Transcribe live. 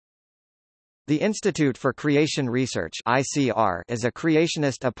The Institute for Creation Research (ICR) is a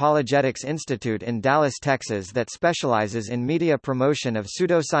creationist apologetics institute in Dallas, Texas that specializes in media promotion of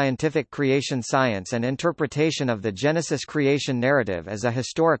pseudoscientific creation science and interpretation of the Genesis creation narrative as a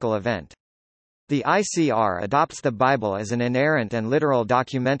historical event. The ICR adopts the Bible as an inerrant and literal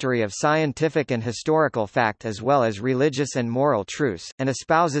documentary of scientific and historical fact as well as religious and moral truths, and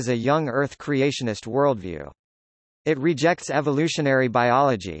espouses a young Earth creationist worldview. It rejects evolutionary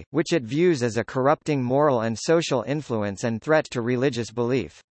biology, which it views as a corrupting moral and social influence and threat to religious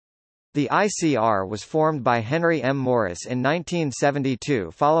belief. The ICR was formed by Henry M. Morris in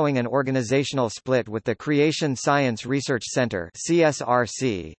 1972 following an organizational split with the Creation Science Research Center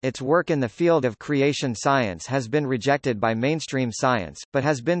 (CSRC). Its work in the field of creation science has been rejected by mainstream science, but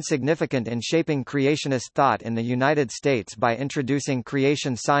has been significant in shaping creationist thought in the United States by introducing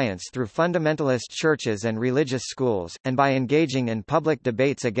creation science through fundamentalist churches and religious schools, and by engaging in public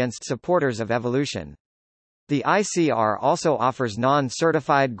debates against supporters of evolution. The ICR also offers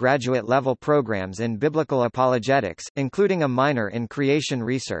non-certified graduate-level programs in biblical apologetics, including a minor in creation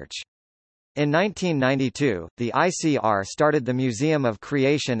research. In 1992, the ICR started the Museum of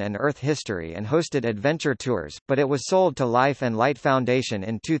Creation and Earth History and hosted adventure tours, but it was sold to Life and Light Foundation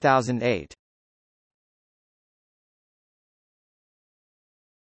in 2008.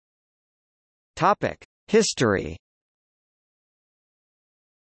 Topic: History.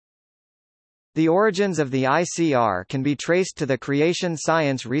 The origins of the ICR can be traced to the Creation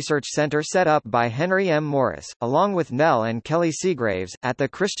Science Research Center set up by Henry M. Morris, along with Nell and Kelly Seagraves, at the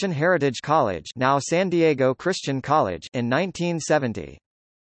Christian Heritage College, now San Diego Christian College, in 1970.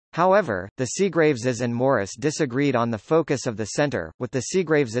 However, the Seagraveses and Morris disagreed on the focus of the center, with the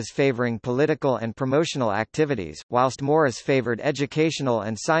Seagraveses favoring political and promotional activities, whilst Morris favored educational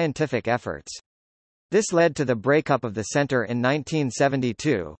and scientific efforts. This led to the breakup of the center in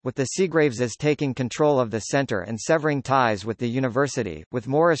 1972, with the Seagraveses taking control of the center and severing ties with the university, with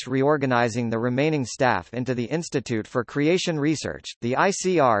Morris reorganizing the remaining staff into the Institute for Creation Research. The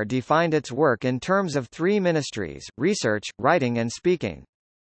ICR defined its work in terms of three ministries: research, writing and speaking.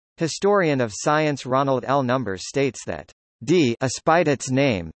 Historian of science Ronald L. Numbers states that despite its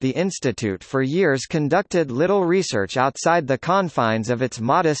name, the Institute for years conducted little research outside the confines of its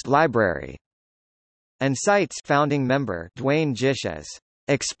modest library, and cites founding member Dwayne Gish as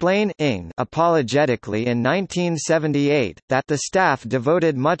explaining apologetically in 1978, that the staff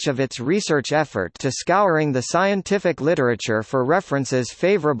devoted much of its research effort to scouring the scientific literature for references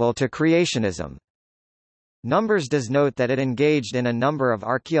favorable to creationism. Numbers does note that it engaged in a number of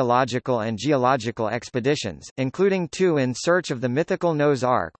archaeological and geological expeditions, including two in search of the mythical Noah's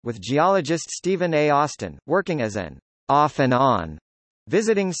Ark, with geologist Stephen A. Austin, working as an off and on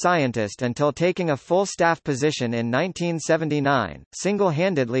visiting scientist until taking a full staff position in 1979,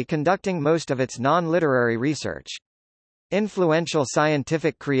 single-handedly conducting most of its non-literary research. Influential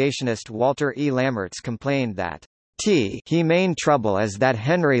scientific creationist Walter E. Lammerts complained that he main trouble is that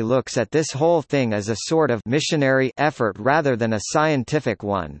Henry looks at this whole thing as a sort of missionary effort rather than a scientific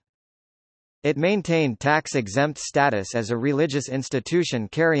one. It maintained tax-exempt status as a religious institution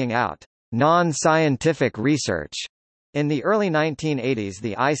carrying out non-scientific research. In the early 1980s,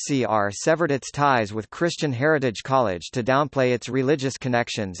 the ICR severed its ties with Christian Heritage College to downplay its religious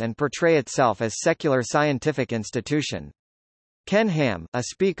connections and portray itself as secular scientific institution. Ken Ham, a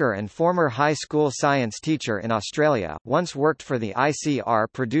speaker and former high school science teacher in Australia, once worked for the ICR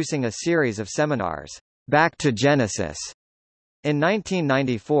producing a series of seminars, Back to Genesis. In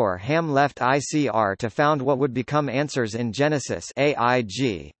 1994, Ham left ICR to found what would become Answers in Genesis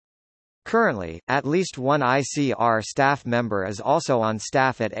 (AIG). Currently, at least one ICR staff member is also on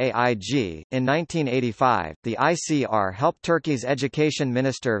staff at AIG. In 1985, the ICR helped Turkey's education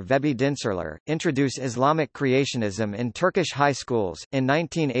minister Vehbi Dinçerler introduce Islamic creationism in Turkish high schools. In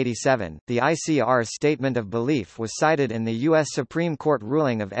 1987, the ICR's statement of belief was cited in the U.S. Supreme Court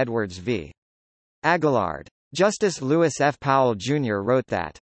ruling of Edwards v. Aguillard. Justice Lewis F. Powell, Jr. wrote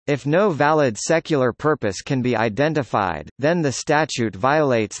that if no valid secular purpose can be identified, then the statute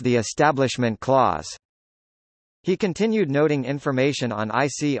violates the Establishment Clause. He continued noting information on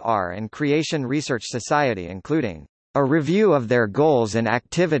ICR and Creation Research Society including, "A review of their goals and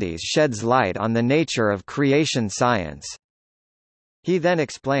activities sheds light on the nature of creation science." He then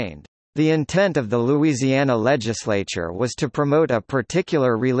explained, "The intent of the Louisiana legislature was to promote a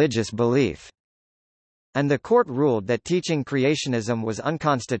particular religious belief." And the court ruled that teaching creationism was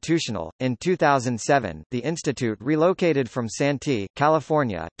unconstitutional. In 2007, the institute relocated from Santee,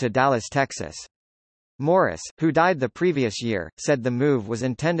 California, to Dallas, Texas. Morris, who died the previous year, said the move was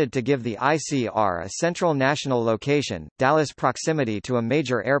intended to give the ICR a central national location, Dallas proximity to a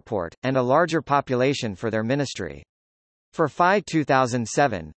major airport, and a larger population for their ministry. For FY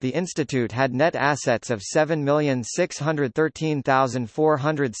 2007, the institute had net assets of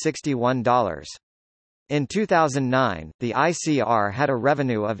 $7,613,461. In 2009, the ICR had a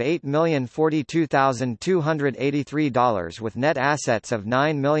revenue of $8,042,283 with net assets of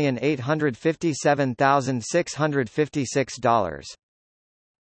 $9,857,656.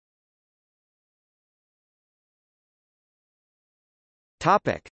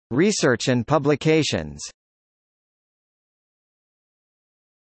 Topic: Research and publications.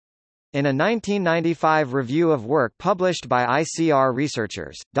 In a 1995 review of work published by ICR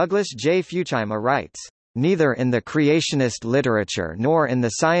researchers, Douglas J. Fuchima writes, "Neither in the creationist literature nor in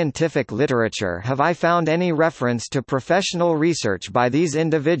the scientific literature have I found any reference to professional research by these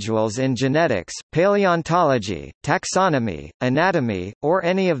individuals in genetics, paleontology, taxonomy, anatomy, or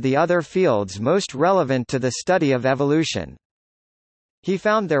any of the other fields most relevant to the study of evolution." He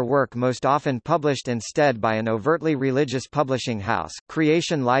found their work most often published instead by an overtly religious publishing house,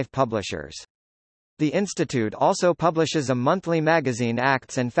 Creation Life Publishers. The institute also publishes a monthly magazine,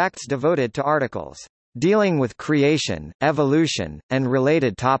 Acts and Facts, devoted to articles dealing with creation, evolution, and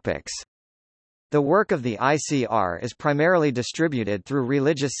related topics. The work of the ICR is primarily distributed through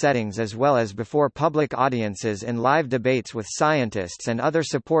religious settings as well as before public audiences in live debates with scientists and other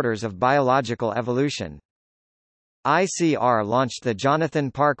supporters of biological evolution. ICR launched the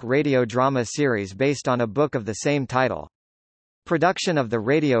Jonathan Park radio drama series based on a book of the same title. Production of the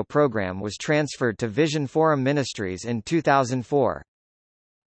radio program was transferred to Vision Forum Ministries in 2004.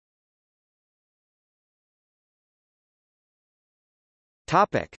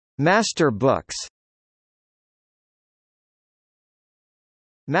 Topic: Master Books.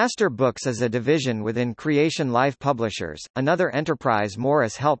 Master Books is a division within Creation Life Publishers, another enterprise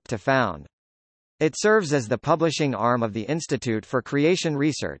Morris helped to found. It serves as the publishing arm of the Institute for Creation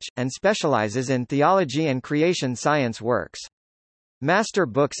Research, and specializes in theology and creation science works. Master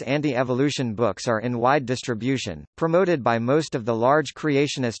Books anti-evolution books are in wide distribution, promoted by most of the large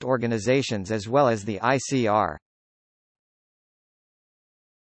creationist organizations as well as the ICR.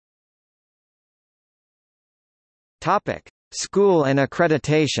 Topic: School and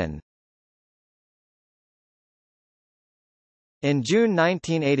accreditation. In June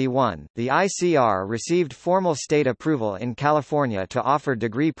 1981, the ICR received formal state approval in California to offer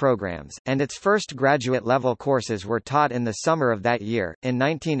degree programs, and its first graduate-level courses were taught in the summer of that year. In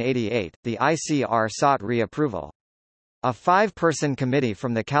 1988, the ICR sought reapproval. A 5-person committee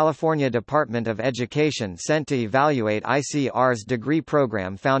from the California Department of Education sent to evaluate ICR's degree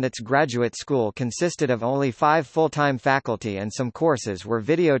program found its graduate school consisted of only 5 full-time faculty and some courses were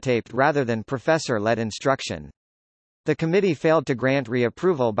videotaped rather than professor-led instruction. The committee failed to grant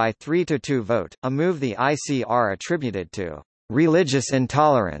reapproval by 3-2 vote, a move the ICR attributed to religious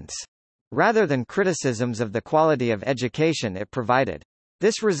intolerance, rather than criticisms of the quality of education it provided.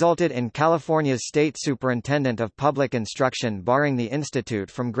 This resulted in California's state superintendent of public instruction barring the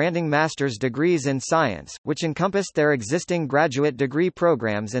institute from granting master's degrees in science, which encompassed their existing graduate degree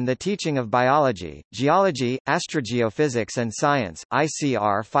programs in the teaching of biology, geology, astrogeophysics and science.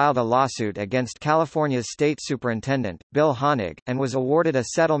 ICR filed a lawsuit against California's state superintendent, Bill Honig, and was awarded a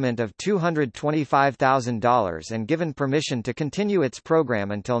settlement of $225,000 and given permission to continue its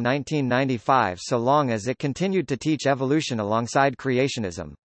program until 1995 so long as it continued to teach evolution alongside creationism.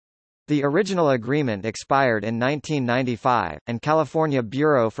 The original agreement expired in 1995, and California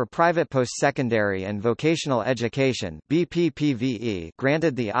Bureau for Private Postsecondary and Vocational Education (BPPVE)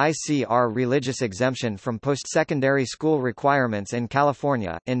 granted the ICR religious exemption from postsecondary school requirements in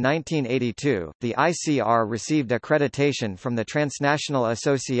California. In 1982, the ICR received accreditation from the Transnational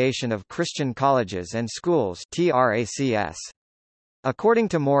Association of Christian Colleges and Schools (TRACS). According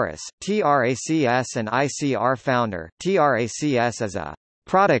to Morris, TRACS and ICR founder, TRACS is a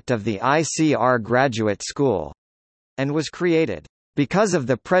product of the ICR Graduate School, and was created because of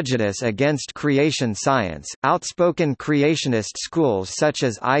the prejudice against creation science. Outspoken creationist schools such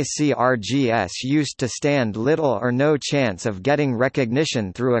as ICRGS used to stand little or no chance of getting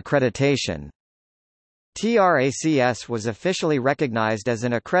recognition through accreditation. TRACS was officially recognized as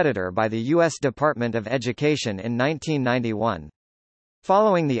an accreditor by the U.S. Department of Education in 1991.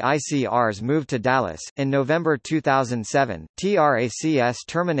 Following the ICR's move to Dallas, in November 2007, TRACS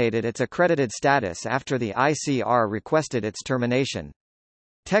terminated its accredited status after the ICR requested its termination.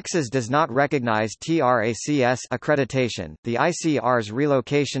 Texas does not recognize TRACS accreditation. The ICR's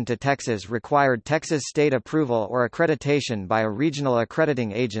relocation to Texas required Texas state approval or accreditation by a regional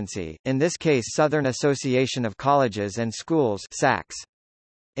accrediting agency, in this case Southern Association of Colleges and Schools (SACS).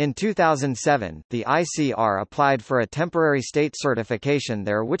 In 2007, the ICR applied for a temporary state certification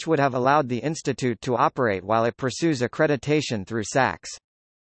there which would have allowed the institute to operate while it pursues accreditation through SACS.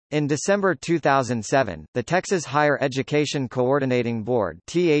 In December 2007, the Texas Higher Education Coordinating Board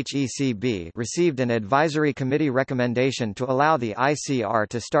 (THECB) received an advisory committee recommendation to allow the ICR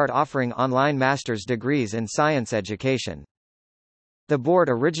to start offering online master's degrees in science education. The board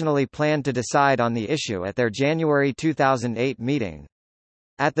originally planned to decide on the issue at their January 2008 meeting.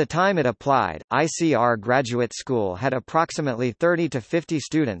 At the time it applied, ICR Graduate School had approximately 30 to 50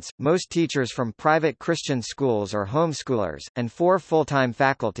 students, most teachers from private Christian schools or homeschoolers, and 4 full-time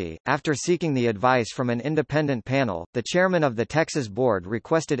faculty. After seeking the advice from an independent panel, the chairman of the Texas board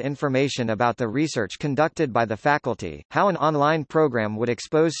requested information about the research conducted by the faculty, how an online program would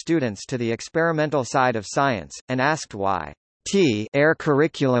expose students to the experimental side of science, and asked why AIR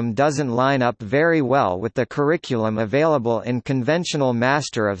curriculum doesn't line up very well with the curriculum available in conventional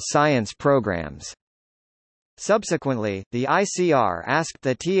Master of Science programs. Subsequently, the ICR asked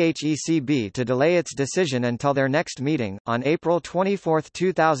the THECB to delay its decision until their next meeting, on April 24,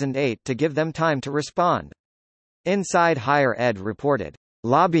 2008 to give them time to respond. Inside Higher Ed reported,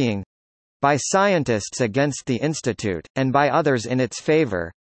 "Lobbying by scientists against the institute, and by others in its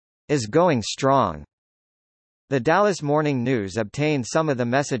favor is going strong." The Dallas Morning News obtained some of the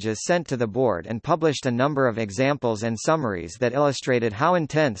messages sent to the board and published a number of examples and summaries that illustrated how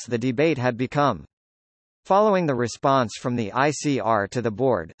intense the debate had become. Following the response from the ICR to the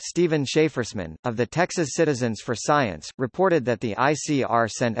board, Stephen Schaefersman, of the Texas Citizens for Science, reported that the ICR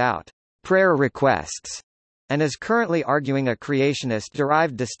sent out prayer requests and is currently arguing a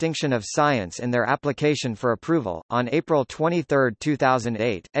creationist-derived distinction of science in their application for approval. On April 23,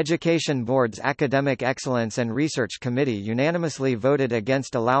 2008, Education Board's Academic Excellence and Research Committee unanimously voted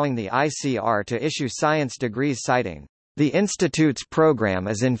against allowing the ICR to issue science degrees, citing, "The Institute's program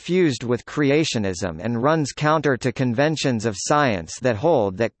is infused with creationism and runs counter to conventions of science that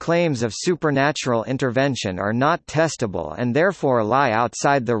hold that claims of supernatural intervention are not testable and therefore lie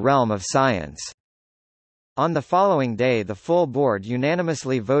outside the realm of science." On the following day the full board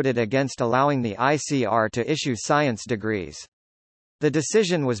unanimously voted against allowing the ICR to issue science degrees. The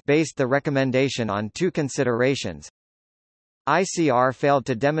decision was based the recommendation on 2 considerations. ICR failed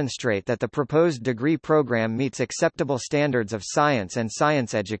to demonstrate that the proposed degree program meets acceptable standards of science and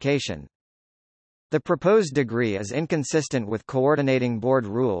science education. The proposed degree is inconsistent with coordinating board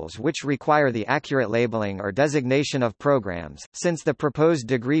rules which require the accurate labeling or designation of programs. Since the proposed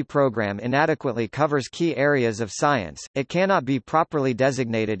degree program inadequately covers key areas of science, it cannot be properly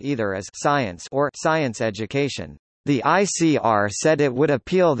designated either as science or science education. The ICR said it would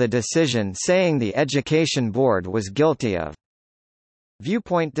appeal the decision, saying the Education Board was guilty of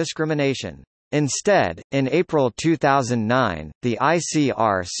viewpoint discrimination. Instead, in April 2009, the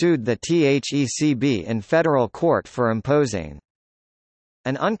ICR sued the THECB in federal court for imposing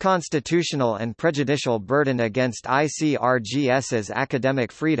an unconstitutional and prejudicial burden against ICRGS's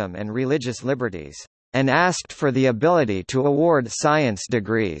academic freedom and religious liberties, and asked for the ability to award science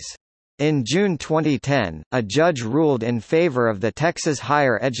degrees. In June 2010, a judge ruled in favor of the Texas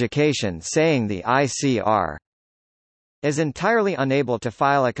Higher Education, saying the ICR is entirely unable to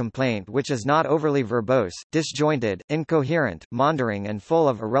file a complaint which is not overly verbose, disjointed, incoherent, maundering and full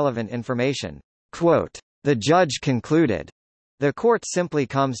of irrelevant information. Quote, the judge concluded. The court simply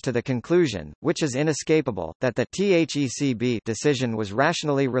comes to the conclusion, which is inescapable, that the THECB decision was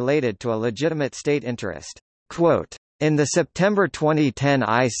rationally related to a legitimate state interest. Quote, in the September 2010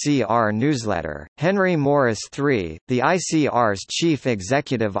 ICR newsletter, Henry Morris III, the ICR's chief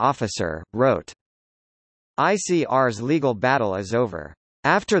executive officer, wrote, ICR's legal battle is over.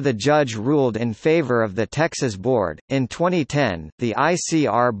 After the judge ruled in favor of the Texas board, in 2010, the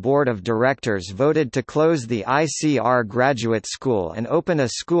ICR Board of Directors voted to close the ICR Graduate School and open a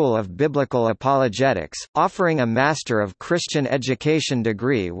School of Biblical Apologetics, offering a Master of Christian Education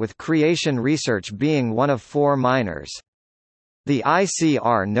degree with creation research being one of 4 minors. The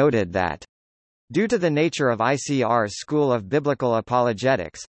ICR noted that, due to the nature of ICR's School of Biblical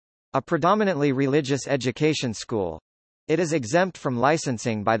Apologetics, a predominantly religious education school, it is exempt from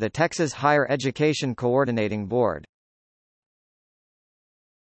licensing by the Texas Higher Education Coordinating Board.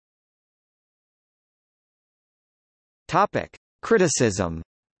 Topic: Criticism.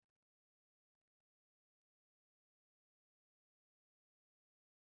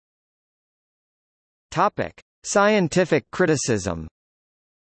 Topic: Scientific criticism.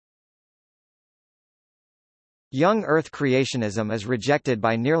 Young Earth creationism is rejected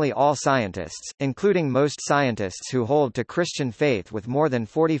by nearly all scientists, including most scientists who hold to Christian faith, with more than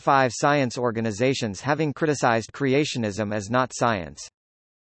 45 science organizations having criticized creationism as not science.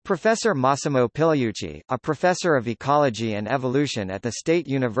 Professor Massimo Pigliucci, a professor of ecology and evolution at the State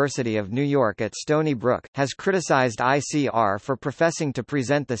University of New York at Stony Brook, has criticized ICR for professing to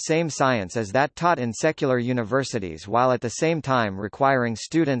present the same science as that taught in secular universities, while at the same time requiring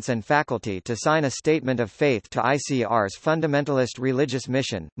students and faculty to sign a statement of faith to ICR's fundamentalist religious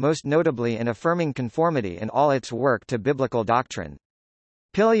mission, most notably in affirming conformity in all its work to biblical doctrine.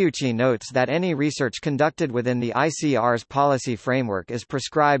 Pigliucci notes that any research conducted within the ICR's policy framework is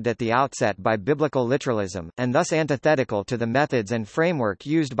prescribed at the outset by biblical literalism, and thus antithetical to the methods and framework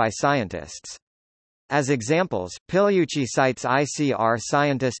used by scientists. As examples, Pigliucci cites ICR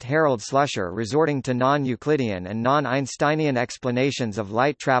scientist Harold Slusher resorting to non-Euclidean and non-Einsteinian explanations of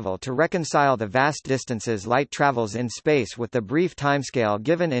light travel to reconcile the vast distances light travels in space with the brief timescale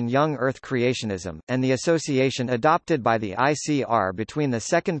given in young Earth creationism, and the association adopted by the ICR between the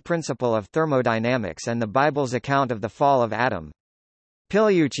second principle of thermodynamics and the Bible's account of the fall of Adam.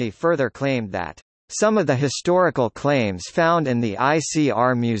 Pigliucci further claimed that some of the historical claims found in the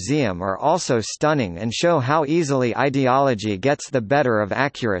ICR Museum are also stunning and show how easily ideology gets the better of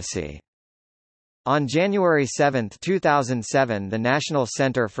accuracy. On January 7, 2007, the National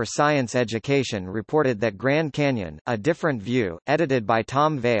Center for Science Education reported that Grand Canyon, A Different View, edited by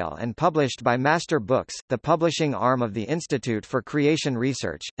Tom Vail and published by Master Books, the publishing arm of the Institute for Creation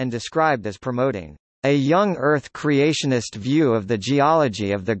Research, and described as promoting a young Earth creationist view of the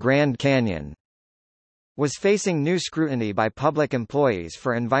geology of the Grand Canyon, was facing new scrutiny by Public Employees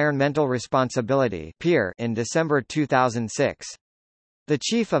for Environmental Responsibility (PEER) in December 2006. The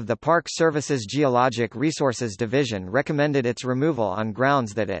chief of the Park Service's Geologic Resources Division recommended its removal on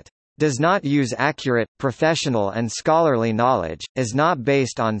grounds that it does not use accurate, professional and scholarly knowledge, is not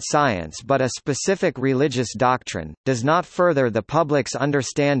based on science but a specific religious doctrine, does not further the public's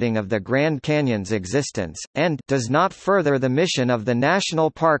understanding of the Grand Canyon's existence, and does not further the mission of the National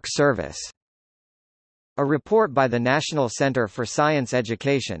Park Service. A report by the National Center for Science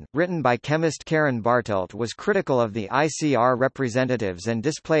Education, written by chemist Karen Bartelt, was critical of the ICR representatives and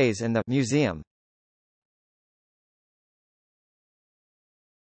displays in the museum.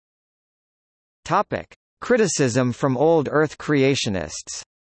 Topic: Criticism from Old Earth creationists.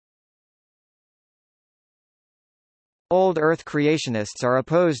 Old Earth creationists are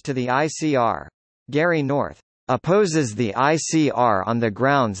opposed to the ICR. Gary North opposes the ICR on the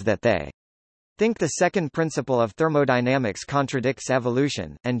grounds that they think the second principle of thermodynamics contradicts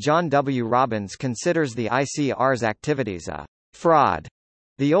evolution, and John W. Robbins considers the ICR's activities a fraud.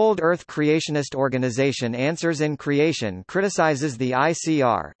 The Old Earth Creationist Organization Answers in Creation criticizes the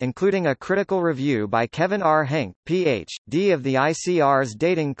ICR, including a critical review by Kevin R. Henk, Ph.D. of the ICR's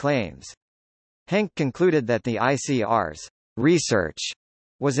dating claims. Henk concluded that the ICR's research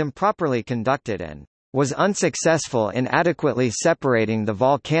was improperly conducted and was unsuccessful in adequately separating the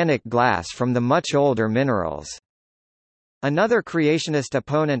volcanic glass from the much older minerals. Another creationist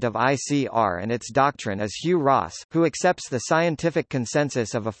opponent of ICR and its doctrine is Hugh Ross, who accepts the scientific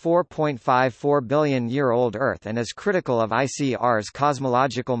consensus of a 4.54 billion-year-old Earth and is critical of ICR's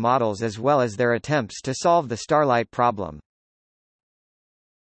cosmological models as well as their attempts to solve the starlight problem.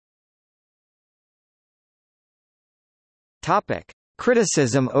 Topic: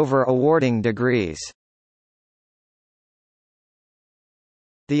 Criticism over awarding degrees.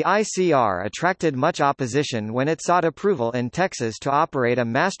 The ICR attracted much opposition when it sought approval in Texas to operate a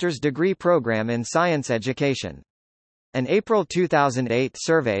master's degree program in science education. An April 2008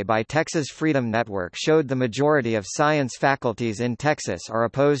 survey by Texas Freedom Network showed the majority of science faculties in Texas are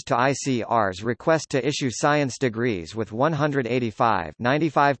opposed to ICR's request to issue science degrees, with 185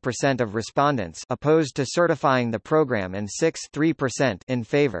 (95%) of respondents opposed to certifying the program and 6% in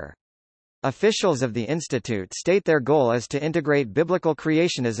favor. Officials of the institute state their goal is to integrate biblical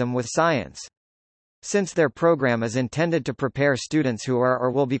creationism with science. Since their program is intended to prepare students who are or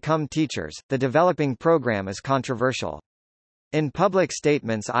will become teachers, the developing program is controversial. In public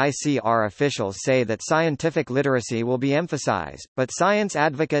statements, ICR officials say that scientific literacy will be emphasized, but science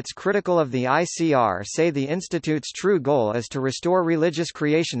advocates critical of the ICR say the institute's true goal is to restore religious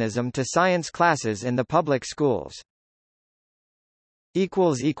creationism to science classes in the public schools.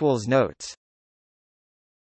 Notes